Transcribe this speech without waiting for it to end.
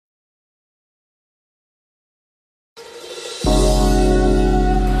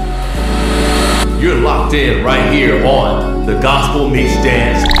locked in right here on the Gospel Meets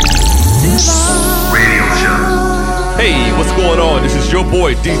Dance Radio Show. Hey, what's going on? This is your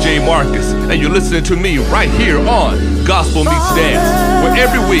boy DJ Marcus, and you're listening to me right here on Gospel Meets Dance, where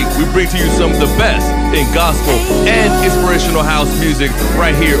every week we bring to you some of the best in gospel and inspirational house music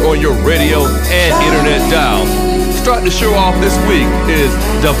right here on your radio and internet dial. Starting the show off this week is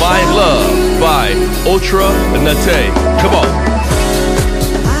Divine Love by Ultra Nate. Come on.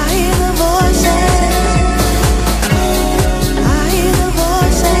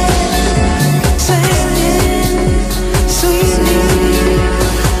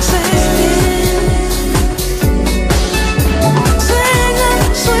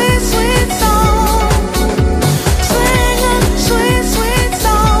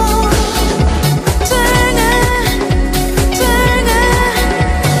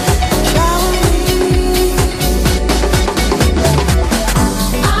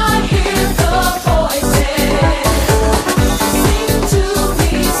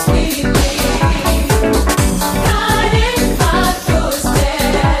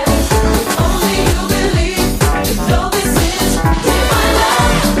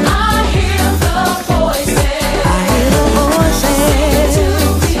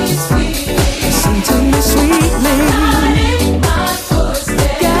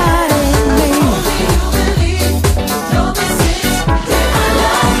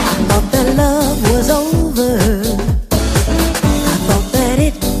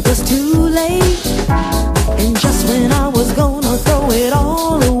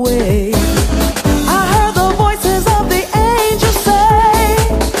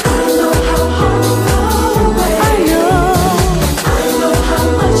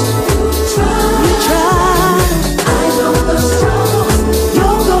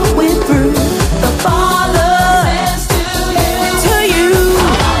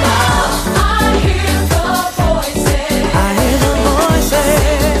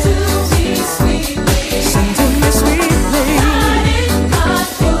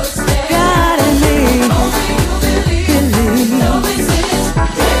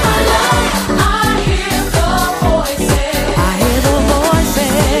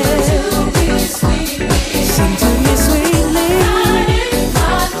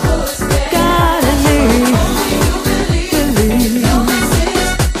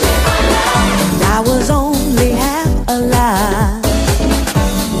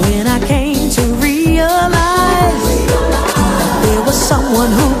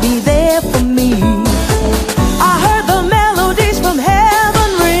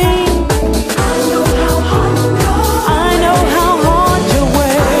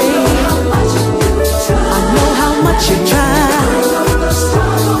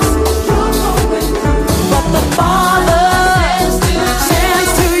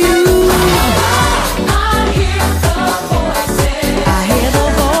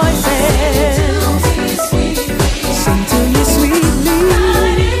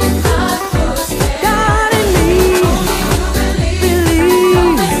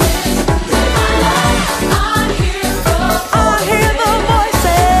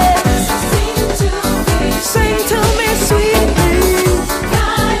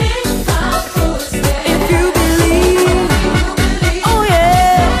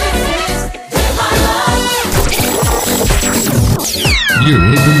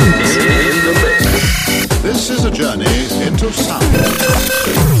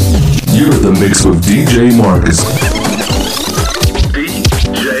 With DJ Marcus.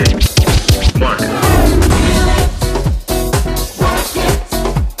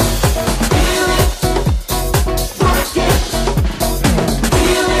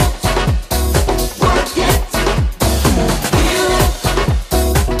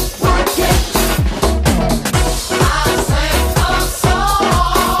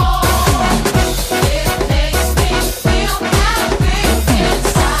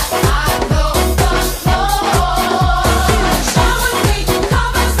 Oh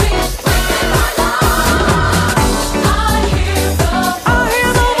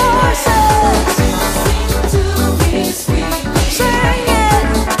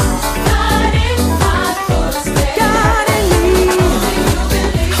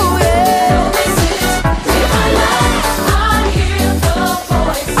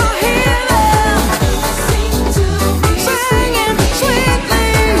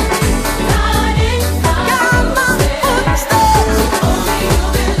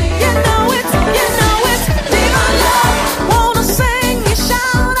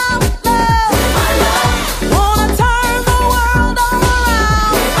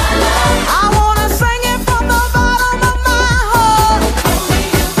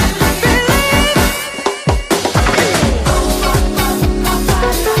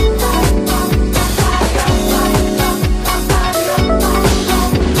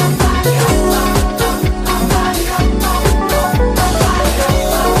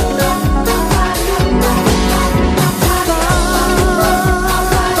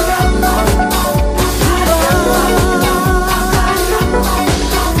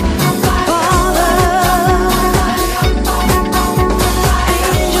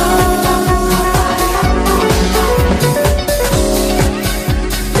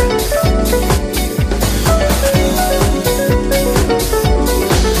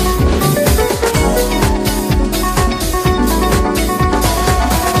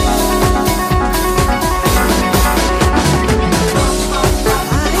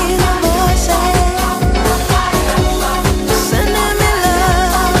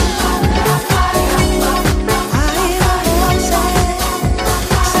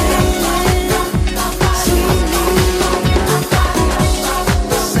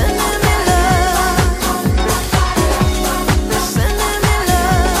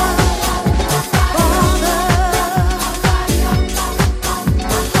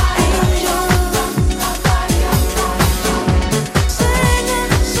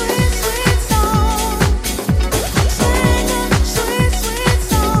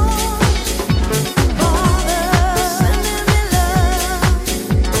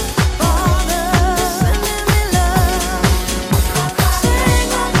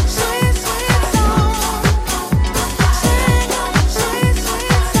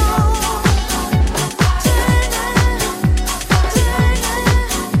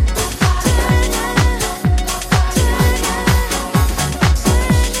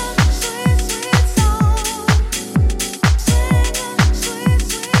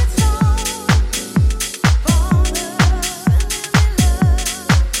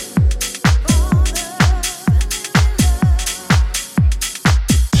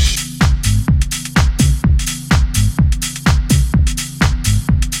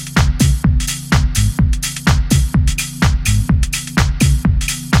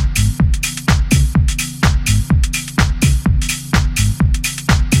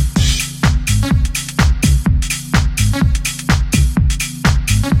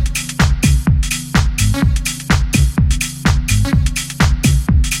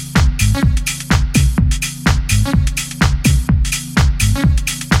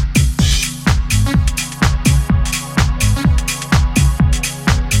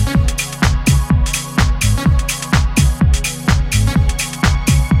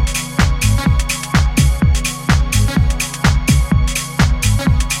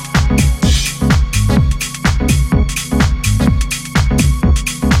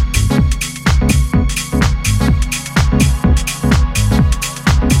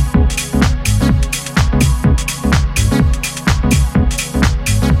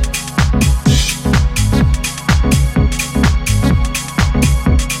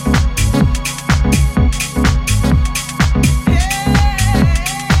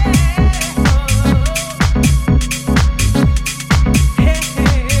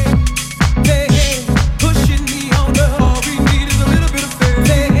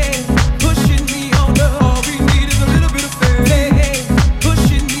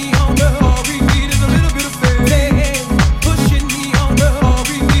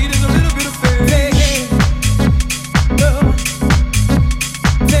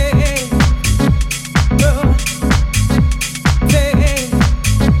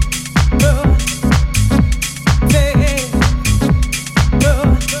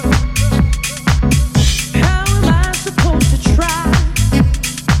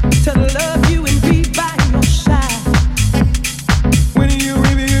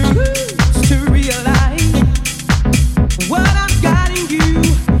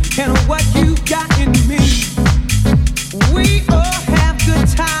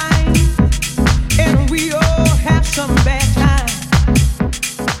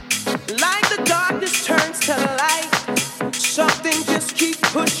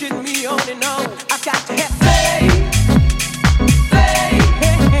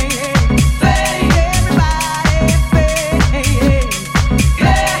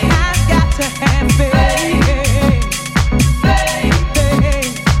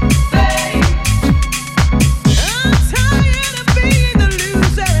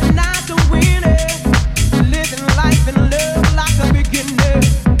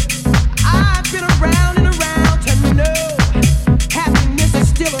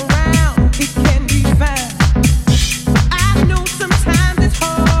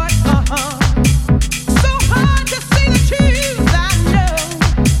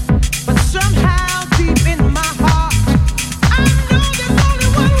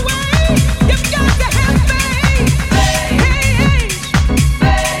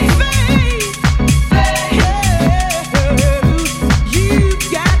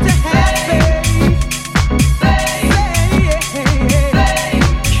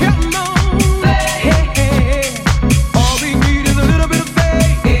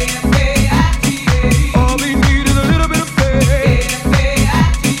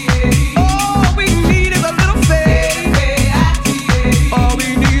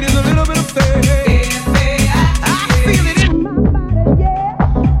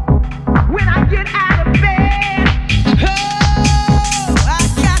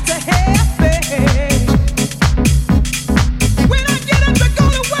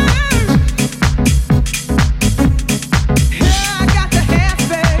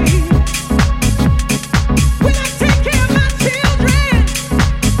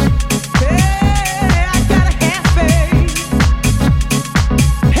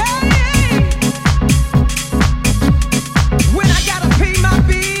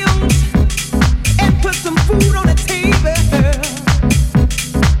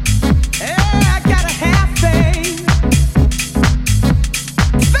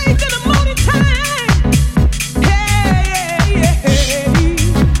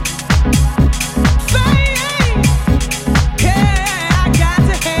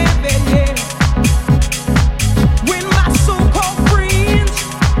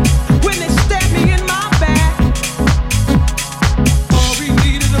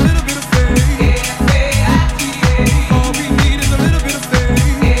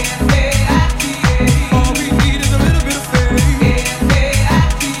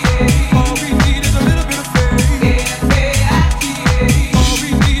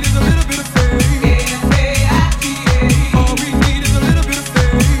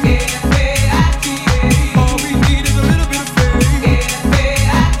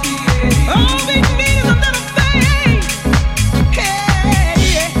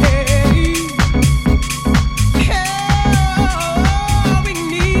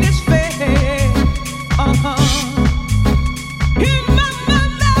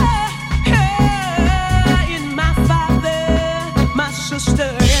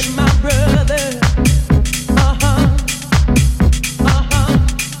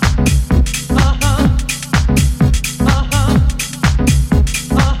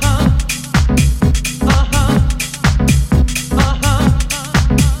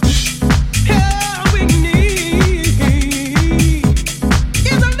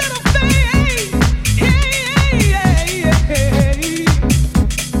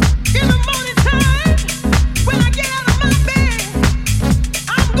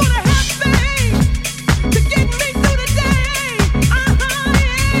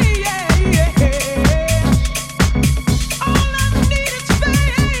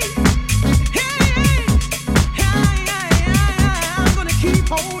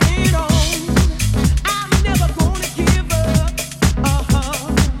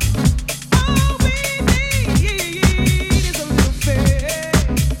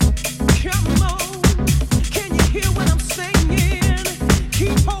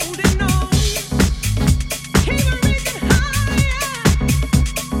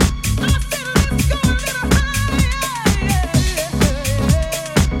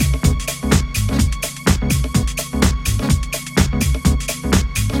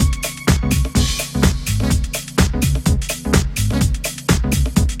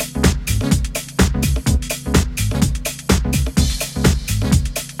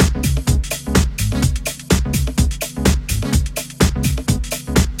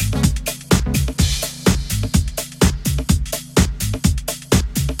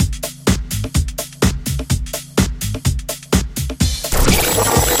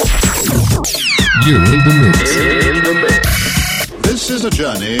You're in the mix. This is a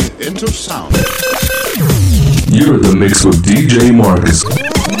journey into sound. You're in the mix with DJ Marcus.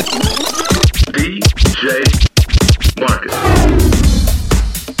 DJ Marcus.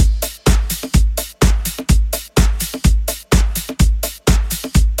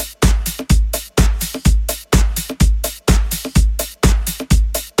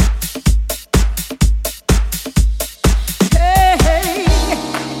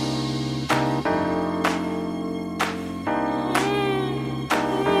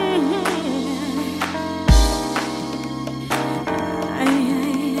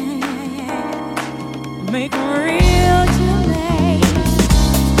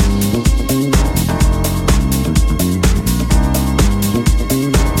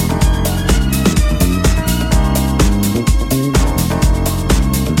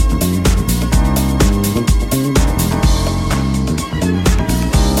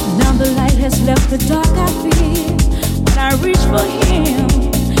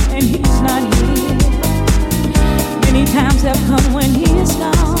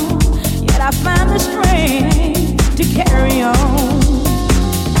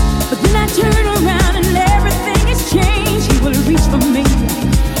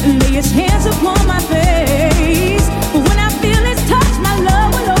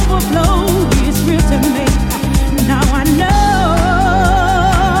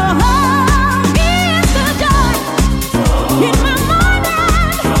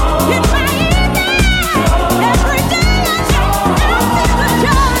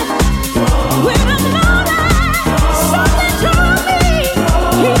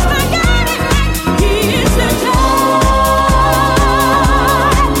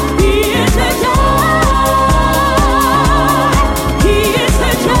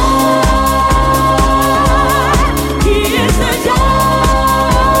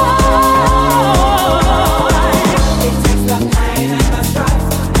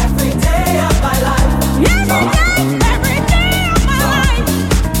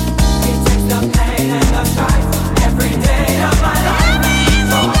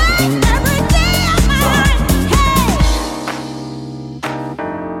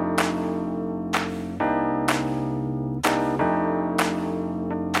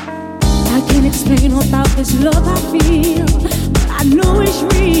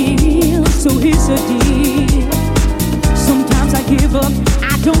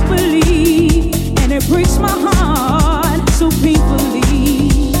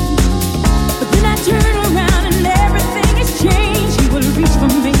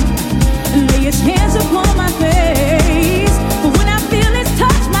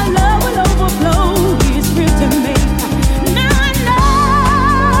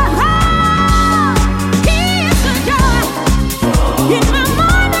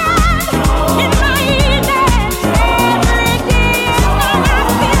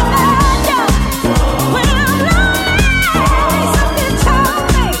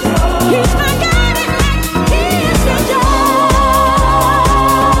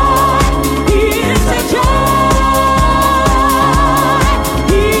 It's a joy.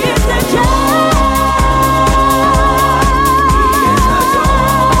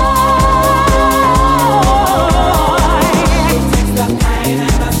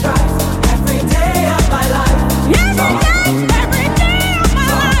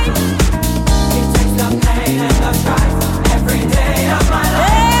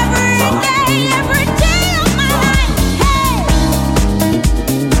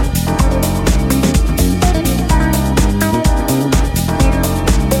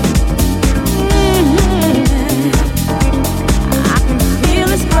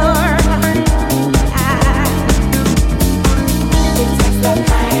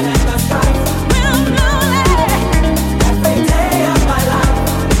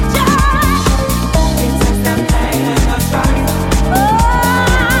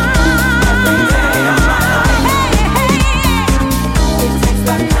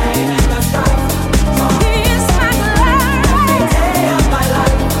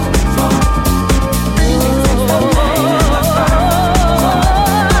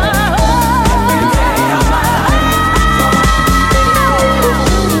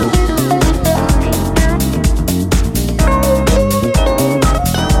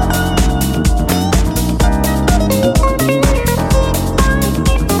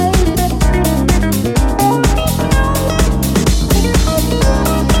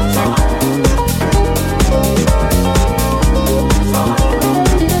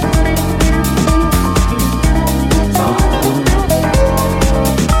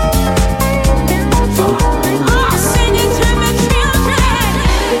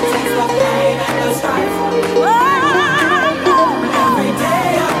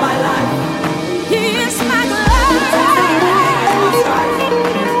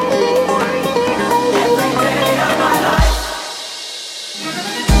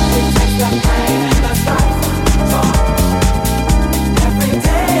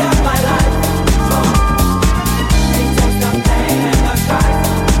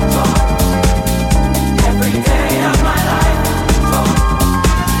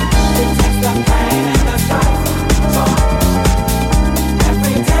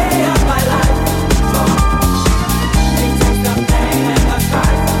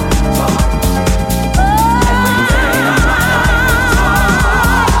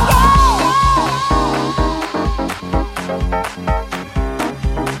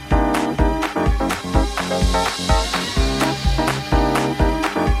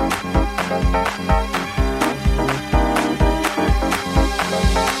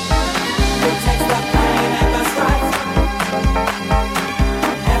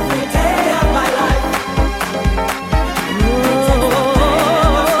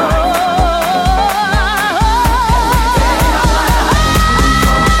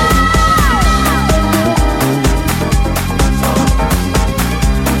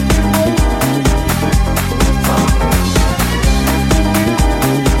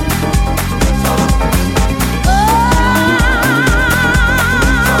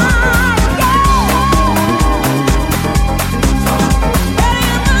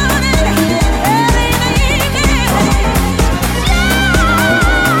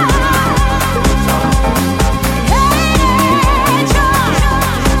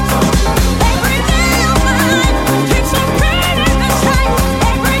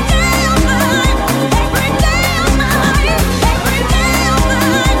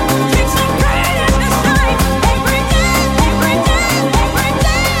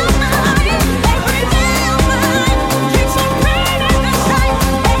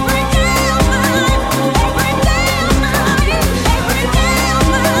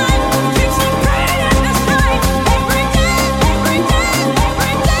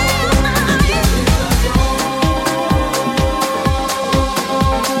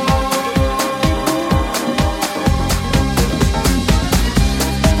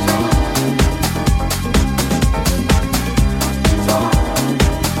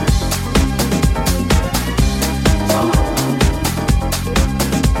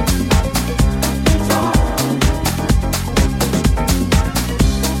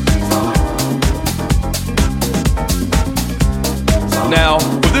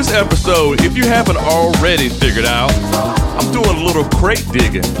 episode, if you haven't already figured out, I'm doing a little crate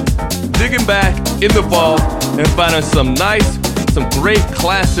digging back in the vault and finding some great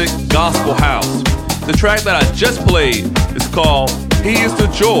classic gospel house. The track that I just played is called He Is the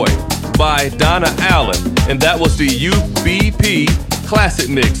Joy by Donna Allen, and that was the UBP Classic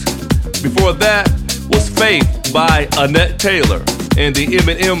Mix. Before that was Faith by Annette Taylor and the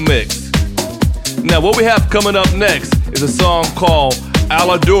M&M Mix. Now what we have coming up next is a song called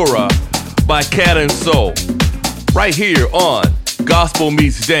Aladura by Cat and Soul, right here on Gospel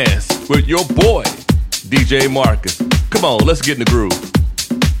Meets Dance with your boy, DJ Marcus. Come on, let's get in the groove.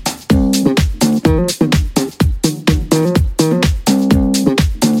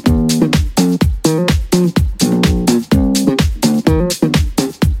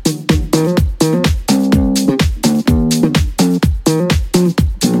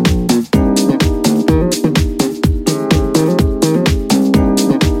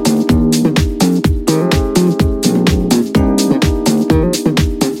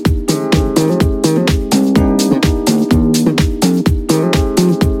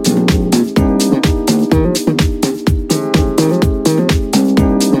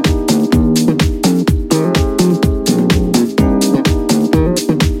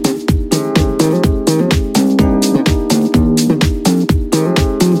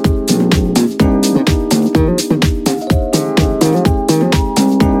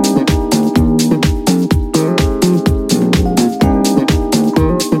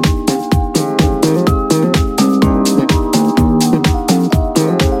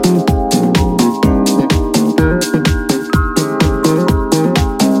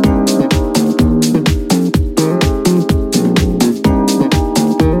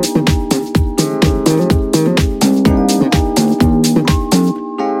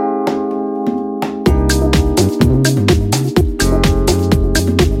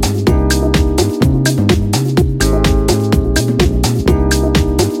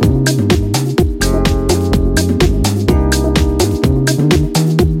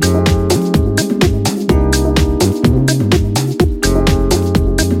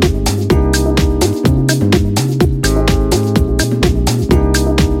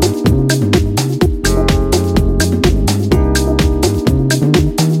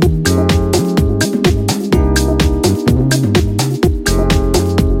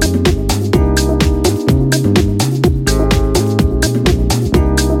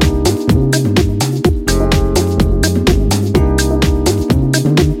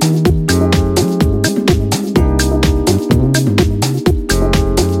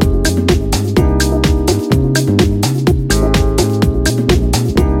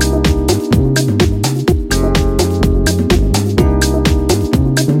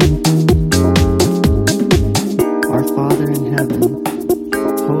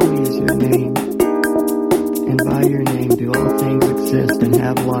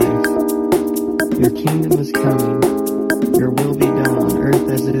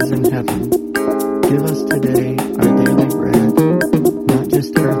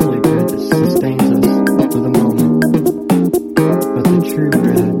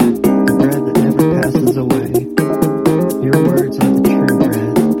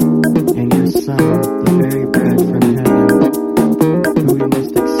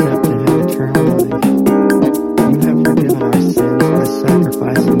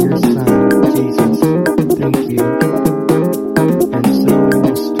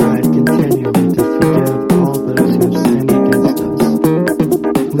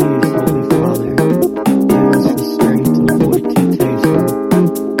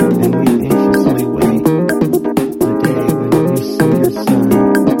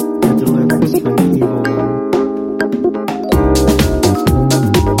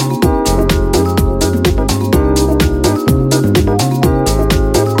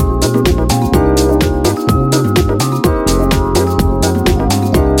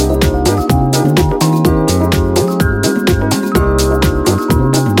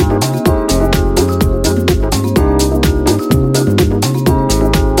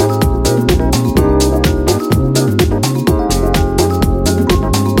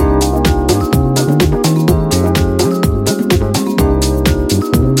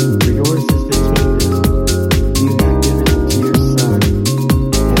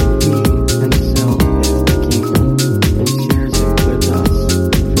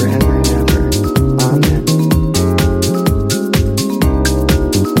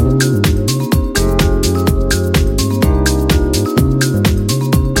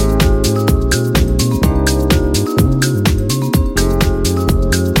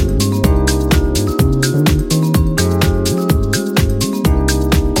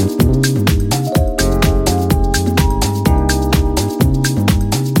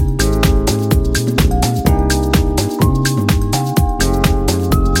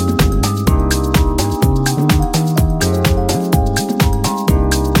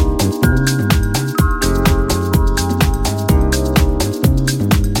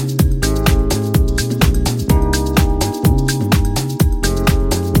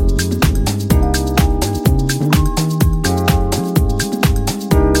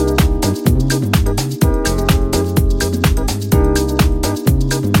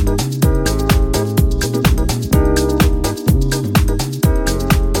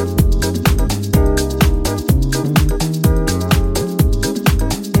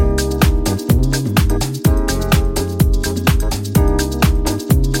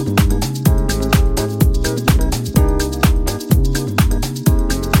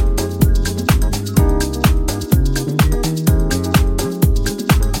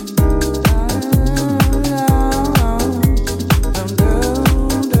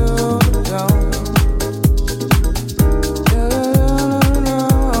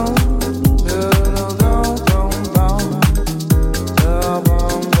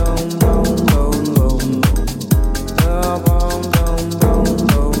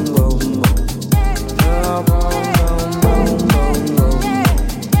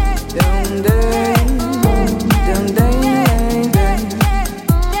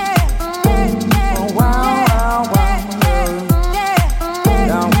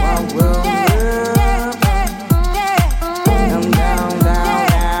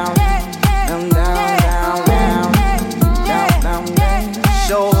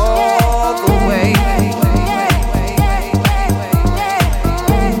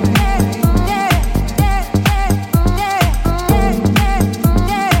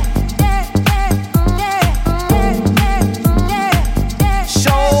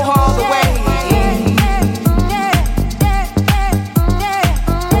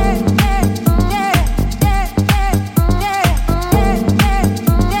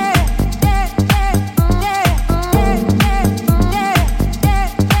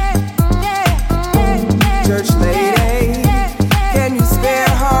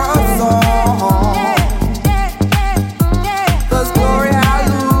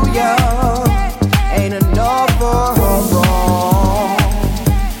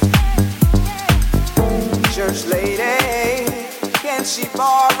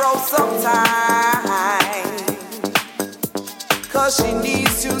 borrow some time, 'cause she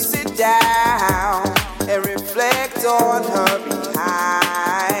needs to sit down and reflect on her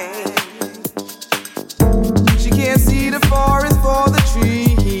behind. She can't see the forest for the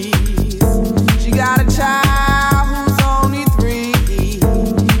trees. She got a child who's only 3,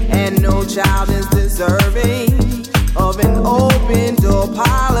 and no child is deserving of an open door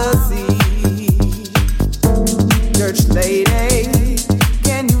policy. Church lady,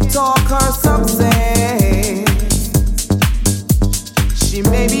 can you talk her some sense? She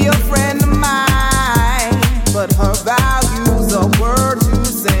may be a friend of mine, but her values are worth 2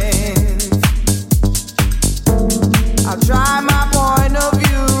 cents. I'll try my point of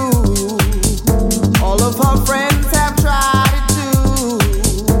view. All of her friends have tried it too.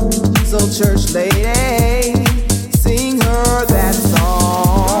 So church lady, sing her that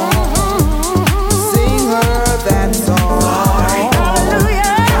song. Sing her that song.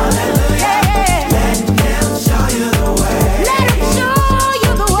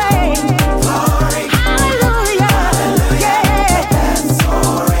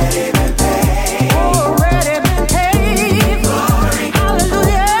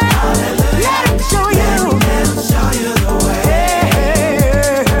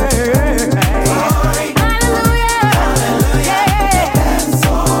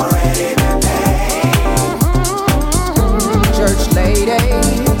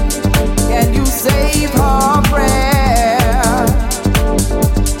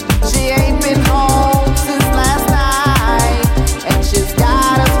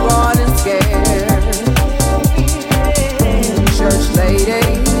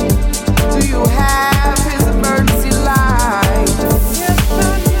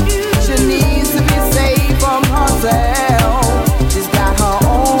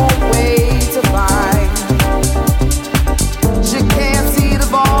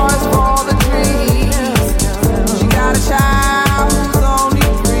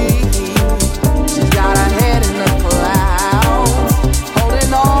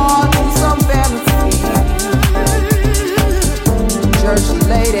 Church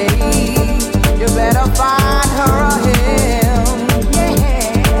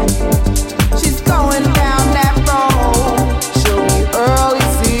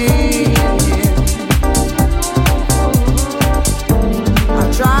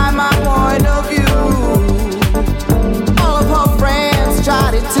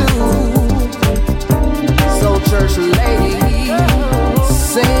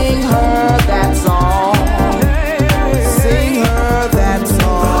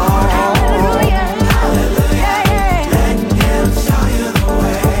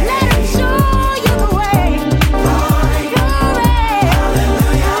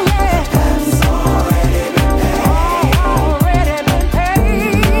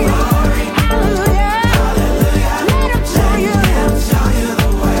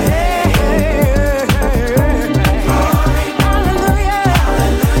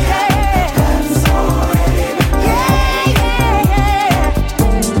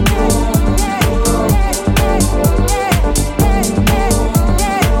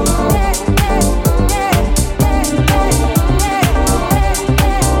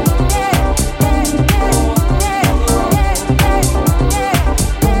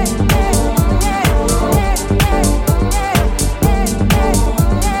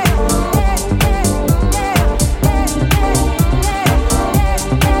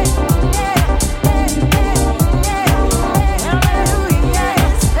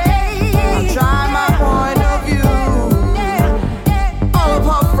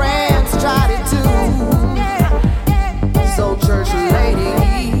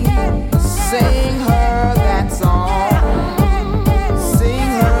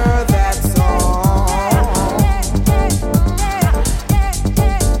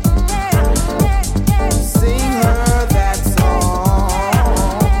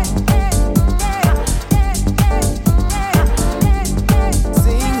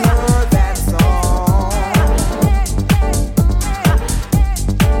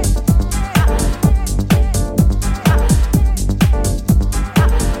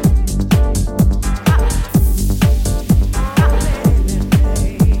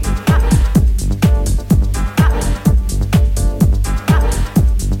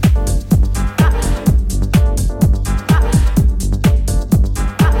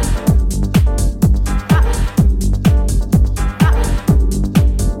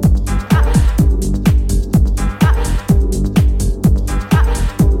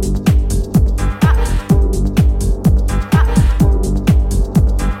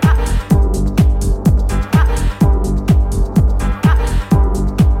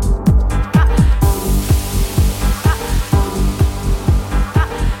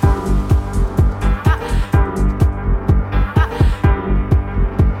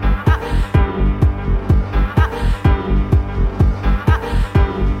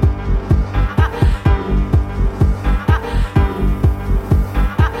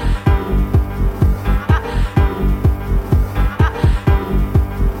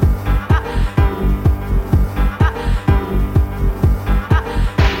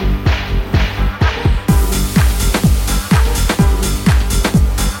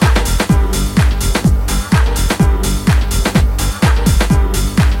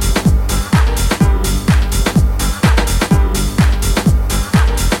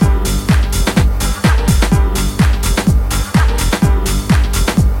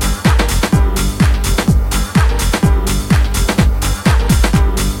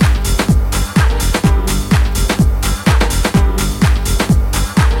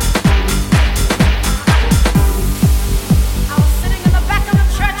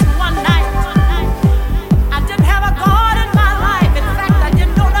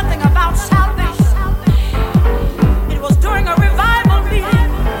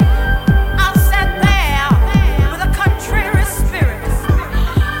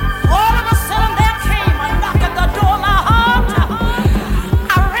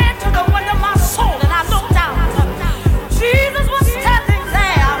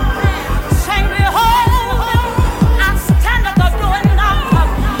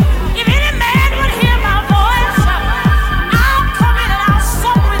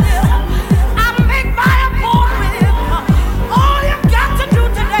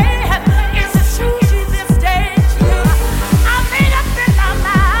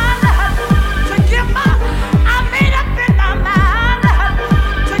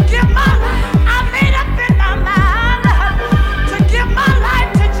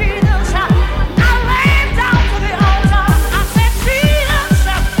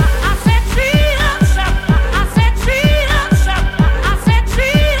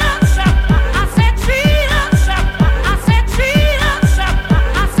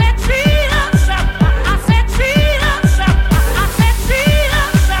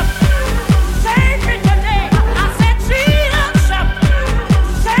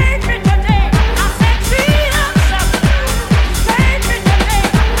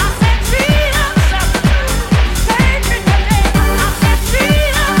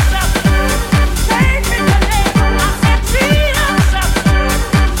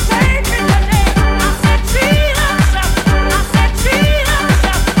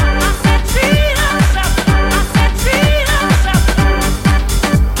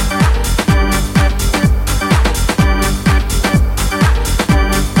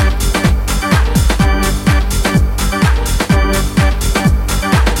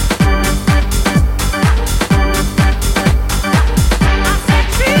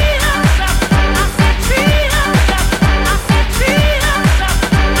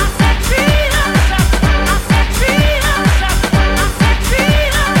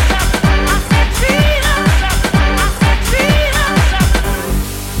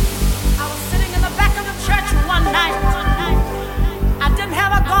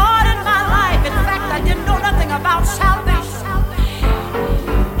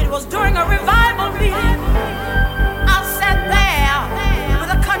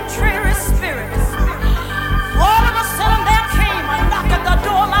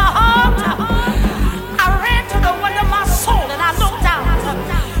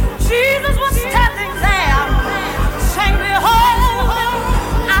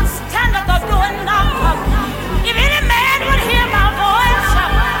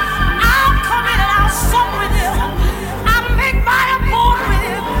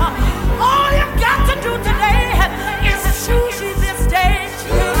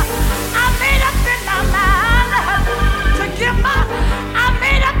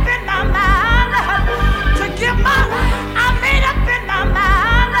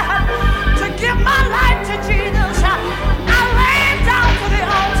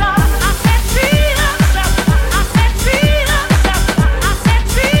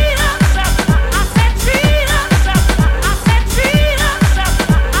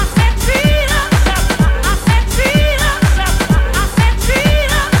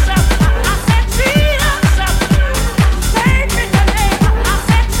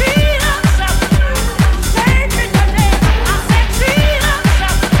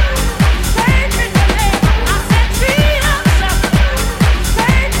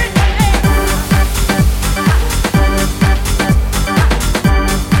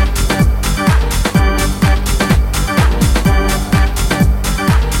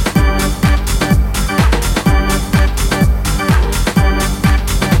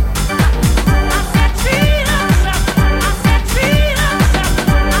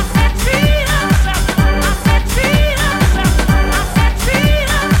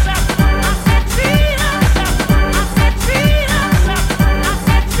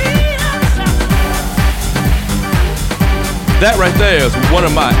That right there is one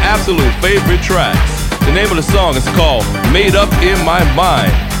of my absolute favorite tracks. The name of the song is called Made Up in My Mind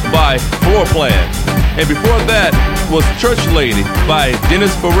by Floor Plan. And before that was Church Lady by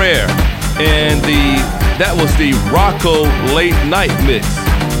Dennis Ferrer. And that was the Rocco Late Night Mix.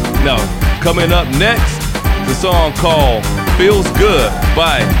 Now, coming up next, the song called Feels Good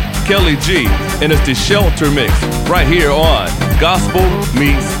by Kelly G. And it's the Shelter Mix right here on Gospel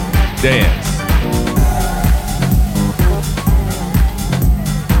Meets Dance.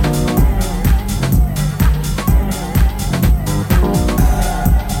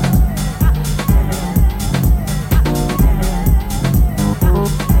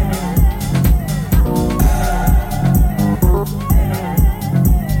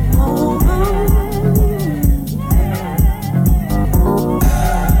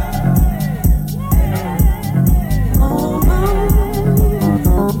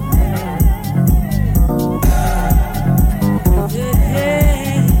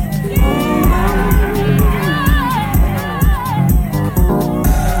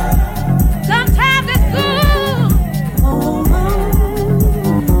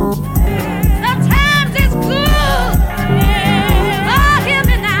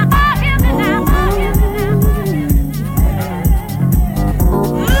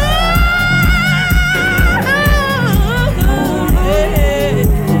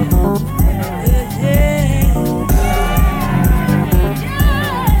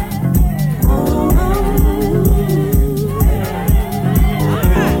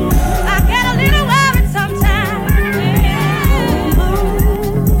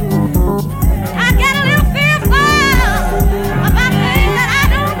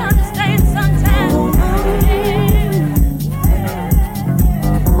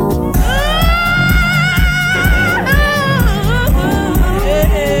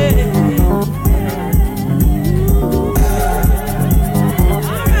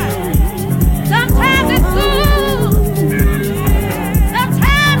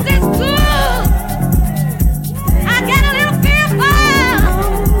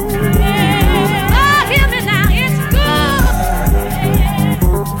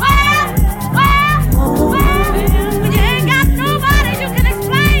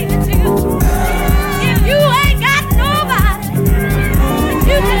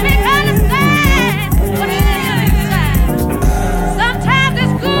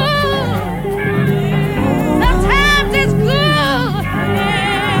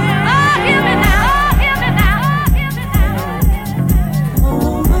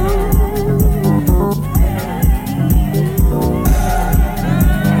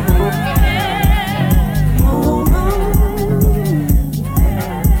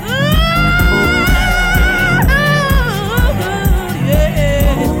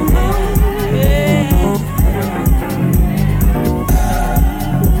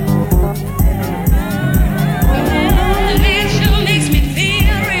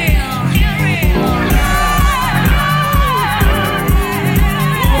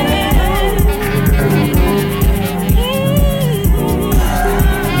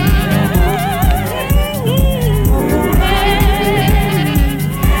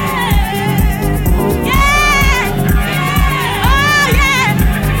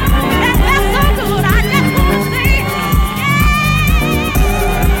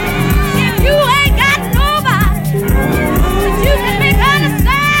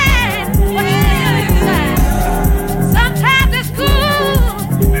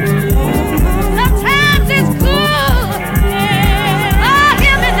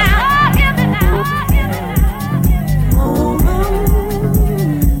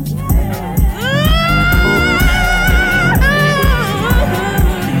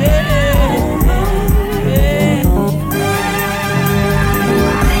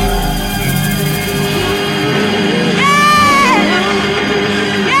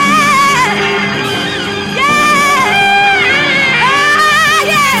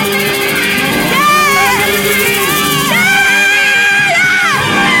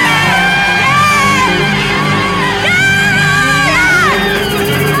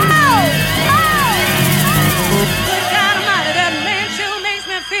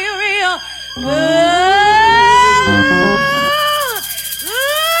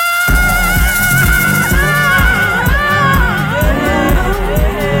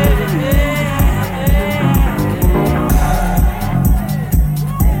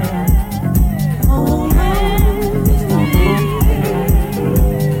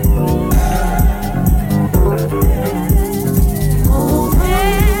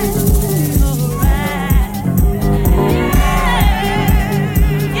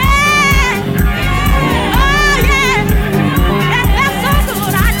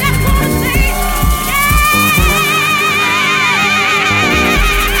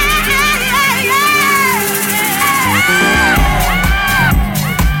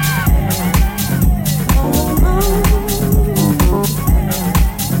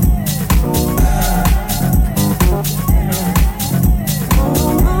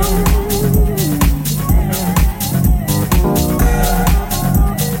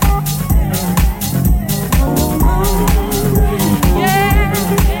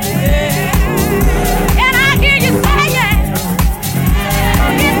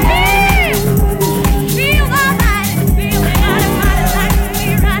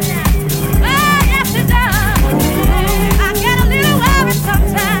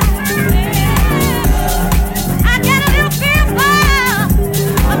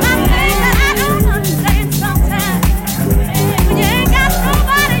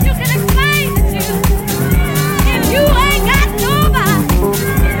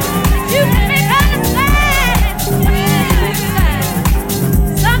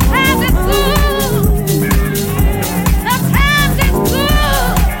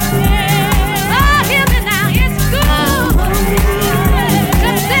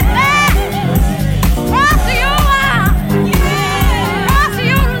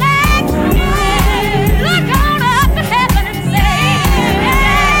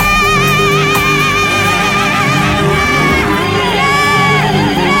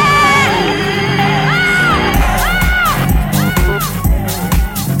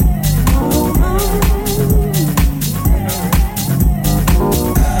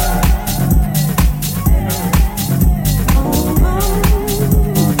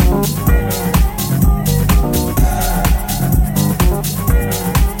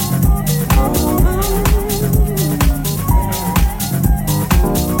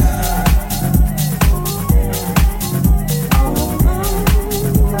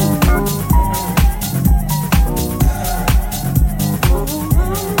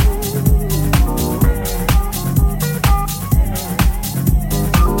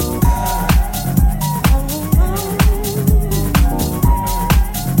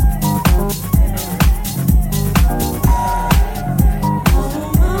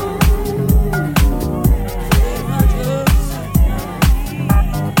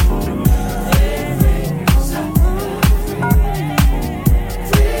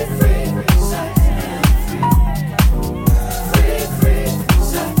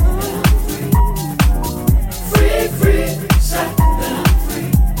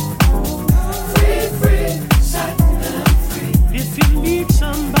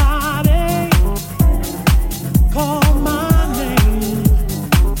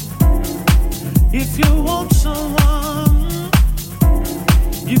 If you want someone,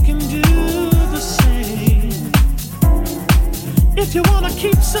 you can do the same. If you wanna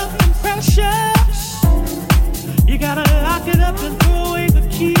keep something precious, you gotta lock it up and throw away the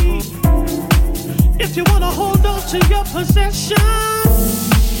key. If you wanna hold on to your possessions,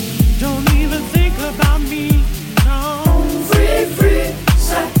 don't even think about me, no. Free, free,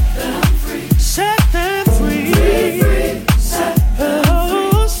 set them free. Set them free. Free, free, set them free.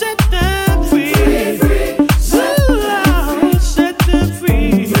 Oh, set them free. Free, free, set them free. Set them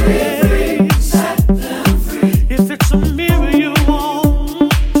free. Free, free, set them free. If it's a mirror you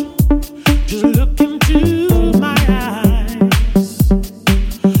want, just look into my eyes.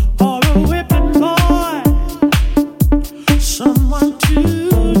 Or a whipping boy, someone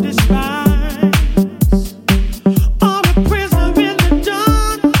to despise. Or a prisoner in the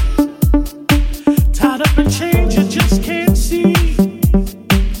dark, tied up in chains you just can't see.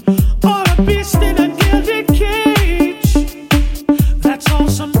 Or a beast in a gilded cage. That's all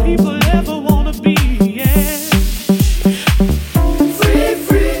some people ever wanna be, yeah. Free,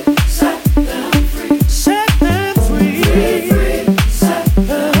 free, set them free. Set them free. Free, free, set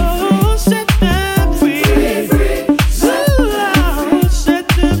them Oh, set them free. free. Free, set Oh, set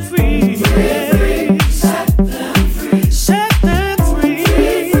them free. free, set them free. Set them free.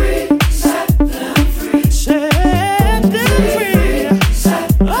 Free, set them free. Set them free. Set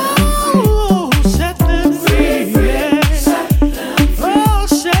Oh, set them free. Yeah. Oh,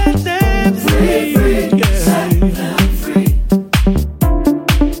 set them free. Yeah. them free.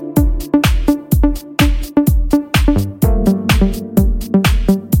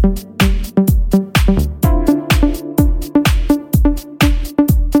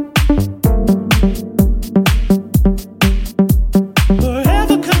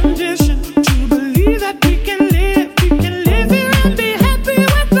 Whatever condition, to believe that we can live here and be happy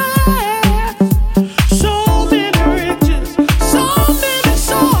with life. So many riches, so many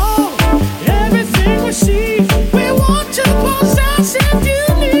souls. Everything we see, we want to possess. If you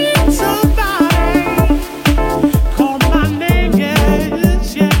need somebody, call my name,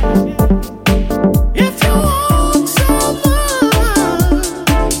 yes, yeah. If you want someone,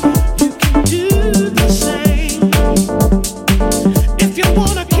 you can do the same. If you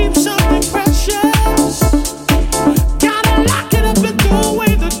wanna keep something precious, gotta lock it up and throw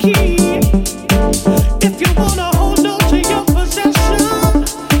away the key. If you wanna hold on to your possession,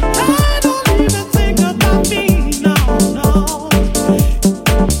 I don't even think about me, no, no.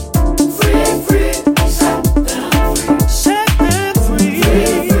 Free, free, set them free. Set them free.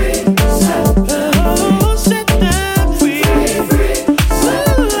 Free, set them Oh, set them free. free.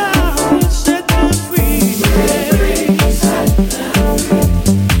 Oh, set them free. Free, set them free.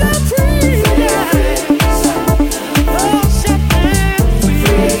 They're free, yeah. Oh, set them free.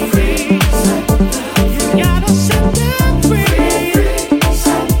 You gotta set them free.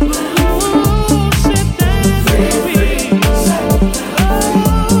 Oh, set them free.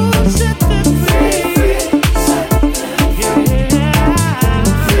 Oh, set them free. Yeah.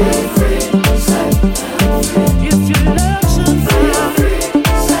 If you love somebody,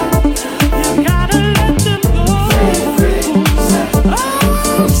 you gotta let them go.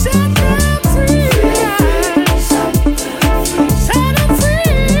 Oh, set them free. Set them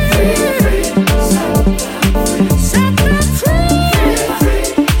free. Set them free.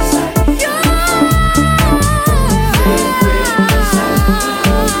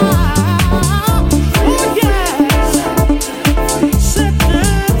 Oh, yeah. Set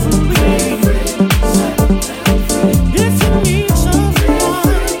them free. If you need someone,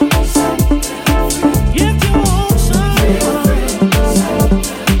 if you want someone,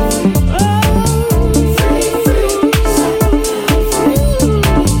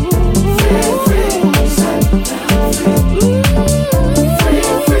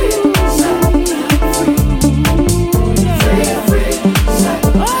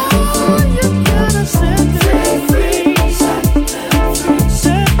 oh, you gotta set them free.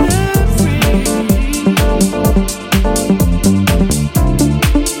 Set them free.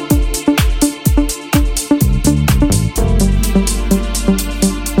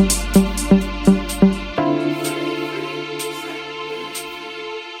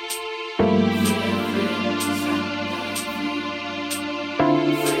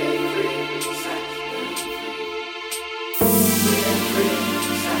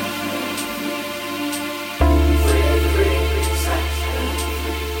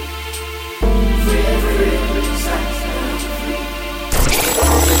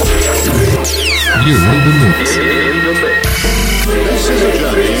 You're in the mix. This is a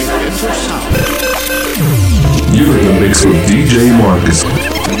journey into sound. You're in the mix with DJ Marcus.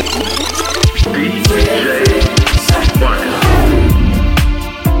 DJ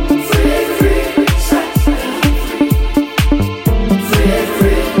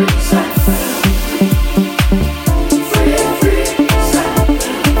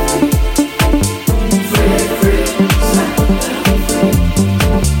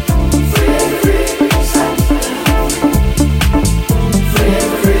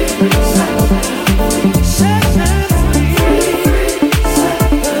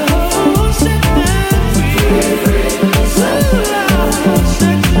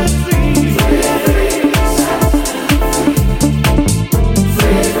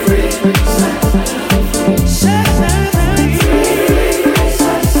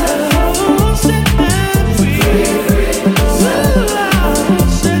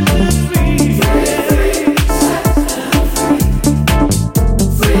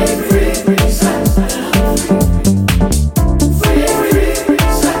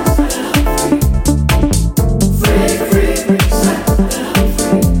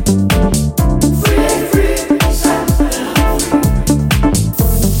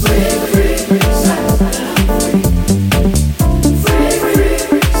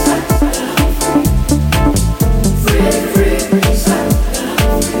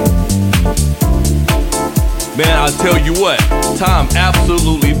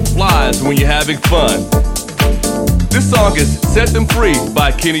vibes when you're having fun. This song is Set Them Free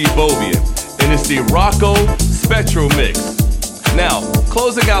by Kenny Bobian, and it's the Rocco Spectro mix. Now,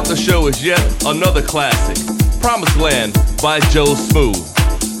 closing out the show is yet another classic, Promised Land by Joe Smooth.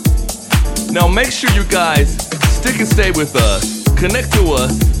 Now make sure you guys stick and stay with us. Connect to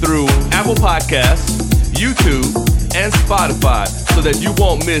us through Apple Podcasts, YouTube, and Spotify so that you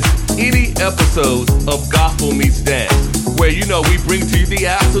won't miss any episodes of Gospel Meets Dance, where you know we bring to you the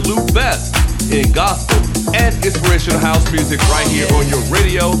absolute best in gospel and inspirational house music right here on your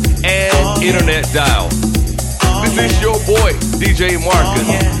radio and internet dial. This is your boy, DJ Marcus.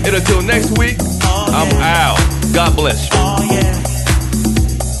 And until next week, I'm out. God bless you.